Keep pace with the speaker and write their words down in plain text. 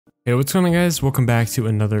Hey, what's going on, guys? Welcome back to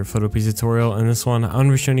another Photopea tutorial. In this one, I'm going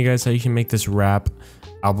to be showing you guys how you can make this rap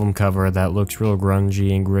album cover that looks real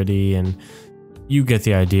grungy and gritty, and you get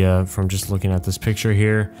the idea from just looking at this picture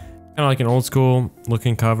here. Kind of like an old school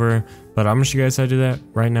looking cover, but I'm going to show you guys how to do that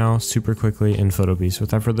right now super quickly in Photopea. So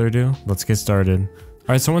without further ado, let's get started.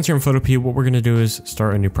 Alright, so once you're in Photopea, what we're going to do is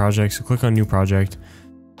start a new project. So click on new project.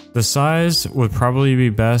 The size would probably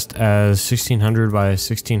be best as 1600 by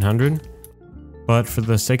 1600. But for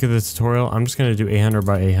the sake of the tutorial, I'm just going to do 800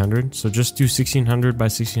 by 800. So just do 1600 by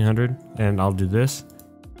 1600 and I'll do this.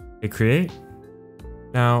 Hit create.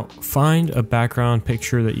 Now find a background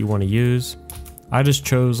picture that you want to use. I just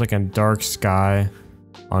chose like a dark sky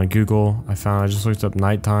on Google. I just looked up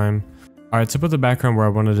nighttime. Alright, so put the background where I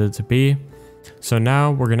wanted it to be. So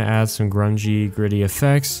now we're going to add some grungy, gritty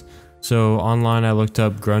effects. So online I looked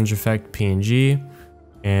up grunge effect PNG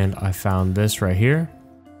and I found this right here.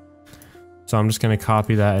 So I'm just going to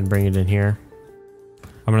copy that and bring it in here.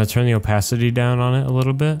 I'm going to turn the opacity down on it a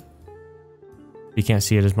little bit. You can't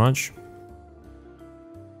see it as much.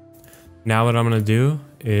 Now what I'm going to do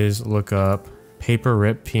is look up paper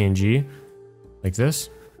rip PNG like this.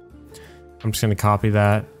 I'm just going to copy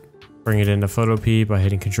that, bring it into Photopea by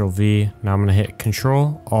hitting Control V. Now I'm going to hit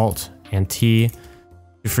Control Alt and T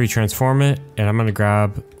to free transform it. And I'm going to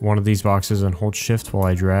grab one of these boxes and hold Shift while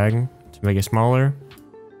I drag to make it smaller.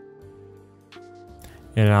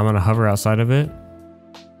 And I'm going to hover outside of it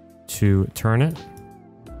to turn it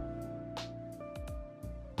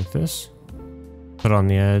like this. Put it on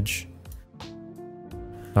the edge.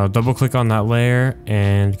 Now double click on that layer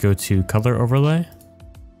and go to color overlay.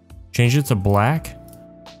 Change it to black.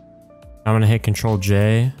 I'm going to hit Control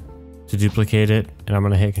J to duplicate it, and I'm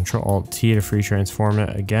going to hit Control Alt T to free transform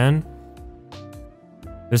it again.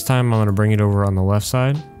 This time I'm going to bring it over on the left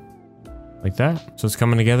side like that. So it's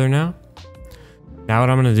coming together now. Now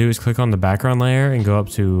what I'm going to do is click on the background layer and go up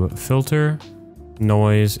to filter,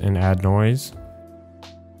 noise, and add noise.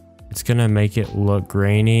 It's going to make it look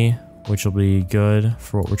grainy, which will be good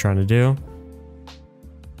for what we're trying to do.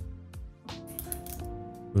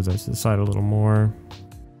 Move that to the side a little more.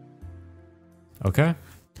 Okay.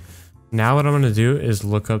 Now what I'm going to do is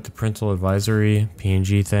look up the parental advisory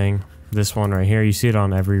PNG thing. This one right here. You see it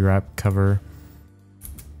on every rap cover.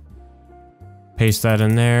 Paste that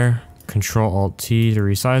in there. Control Alt T to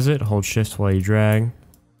resize it. Hold Shift while you drag.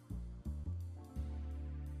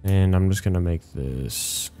 And I'm just going to make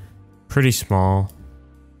this pretty small.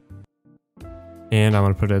 And I'm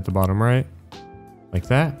going to put it at the bottom right. Like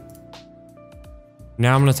that.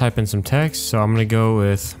 Now I'm going to type in some text. So I'm going to go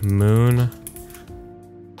with moon. I'm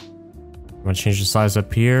going to change the size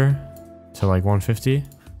up here to like 150.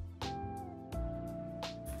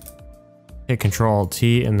 Hit Control Alt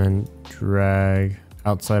T and then drag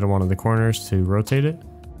outside of one of the corners to rotate it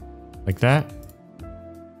like that.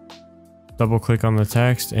 Double click on the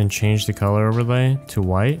text and change the color overlay to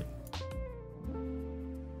white.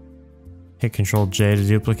 Hit Control J to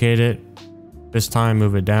duplicate it. This time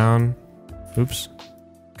move it down. Oops.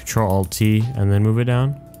 Control Alt T and then move it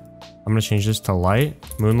down. I'm going to change this to light,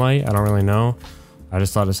 moonlight. I don't really know. I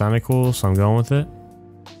just thought it sounded cool, so I'm going with it.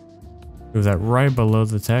 Move that right below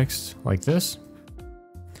the text like this.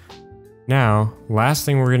 Now, last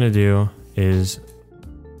thing we're going to do is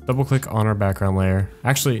double click on our background layer.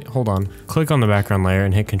 Actually, hold on. Click on the background layer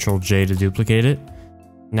and hit Control J to duplicate it.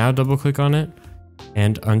 Now double click on it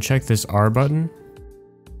and uncheck this R button.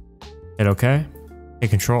 Hit OK.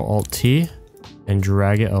 Hit Control Alt T and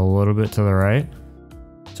drag it a little bit to the right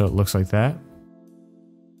so it looks like that.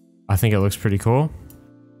 I think it looks pretty cool.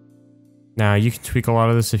 Now you can tweak a lot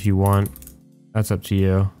of this if you want. That's up to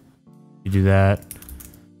you. You do that.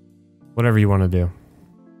 Whatever you want to do.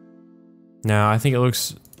 Now, I think it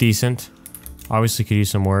looks decent. Obviously could use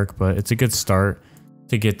some work, but it's a good start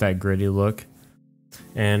to get that gritty look.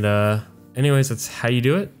 And anyways, that's how you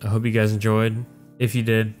do it. I hope you guys enjoyed. If you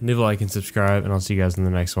did, leave a like and subscribe, and I'll see you guys in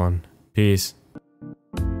the next one. Peace.